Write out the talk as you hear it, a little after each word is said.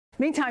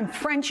Meantime,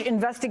 French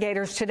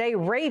investigators today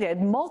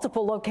raided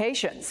multiple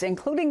locations,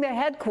 including the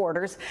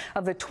headquarters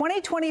of the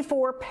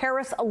 2024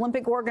 Paris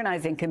Olympic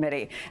Organizing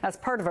Committee, as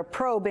part of a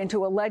probe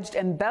into alleged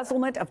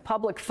embezzlement of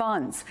public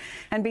funds.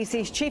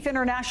 NBC's chief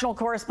international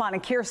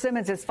correspondent Keir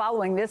Simmons is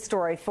following this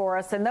story for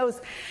us. And those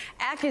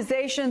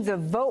accusations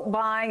of vote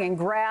buying and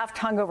graft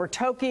hung over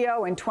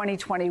Tokyo in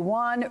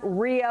 2021,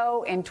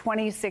 Rio in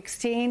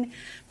 2016.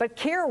 But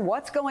Keir,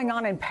 what's going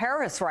on in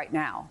Paris right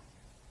now?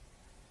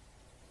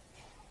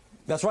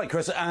 That's right,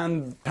 Chris.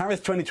 And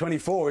Paris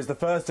 2024 is the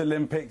first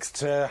Olympics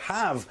to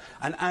have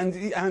an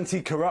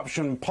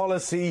anti-corruption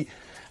policy.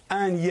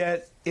 And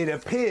yet it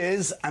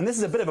appears, and this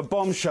is a bit of a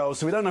bombshell,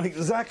 so we don't know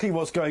exactly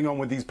what's going on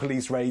with these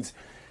police raids.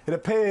 It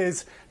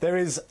appears there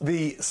is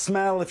the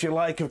smell, if you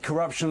like, of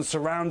corruption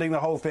surrounding the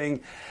whole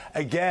thing.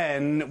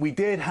 Again, we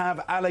did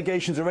have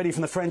allegations already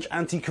from the French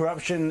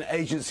anti-corruption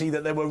agency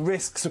that there were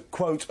risks,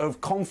 quote,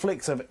 of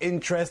conflicts of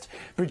interest.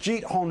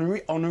 Brigitte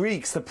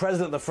Henriques, the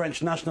president of the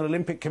French National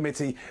Olympic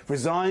Committee,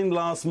 resigned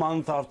last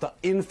month after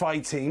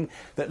infighting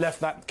that left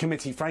that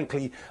committee,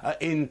 frankly,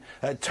 in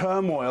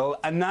turmoil.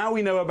 And now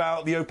we know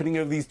about the opening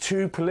of these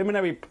two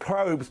preliminary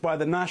probes by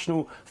the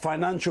National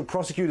Financial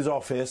Prosecutor's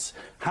Office.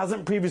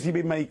 Hasn't previously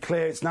been made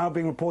clear. It's now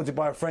being reported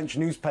by a French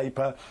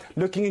newspaper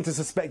looking into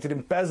suspected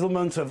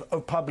embezzlement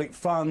of public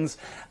funds,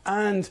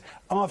 and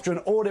after an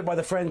audit by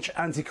the French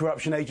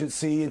anti-corruption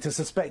agency into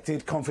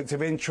suspected conflict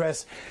of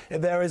interest,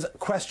 there is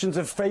questions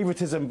of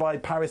favouritism by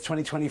Paris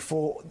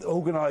 2024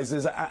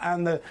 organisers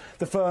and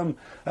the firm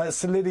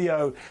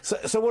Solidio.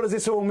 So what does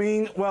this all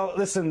mean? Well,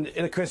 listen,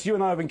 Chris, you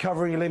and I have been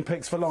covering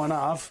Olympics for long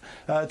enough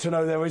to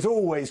know there is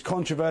always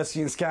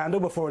controversy and scandal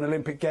before an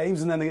Olympic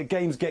Games, and then the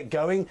Games get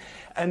going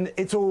and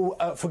it's all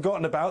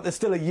forgotten about. There's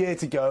still a year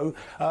to go.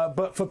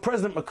 But for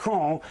President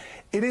Macron,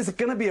 it is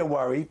going to be a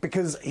worry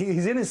because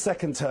he's in his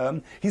second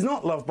term. He's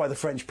not loved by the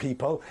French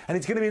people, and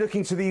he's going to be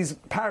looking to these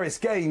Paris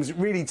Games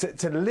really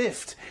to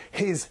lift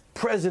his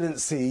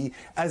presidency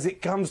as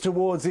it comes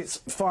towards its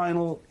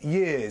final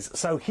years.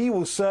 So he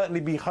will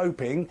certainly be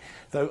hoping,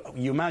 though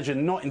you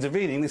imagine not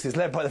intervening, this is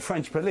led by the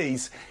French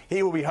police,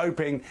 he will be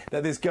hoping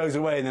that this goes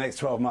away in the next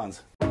 12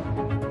 months.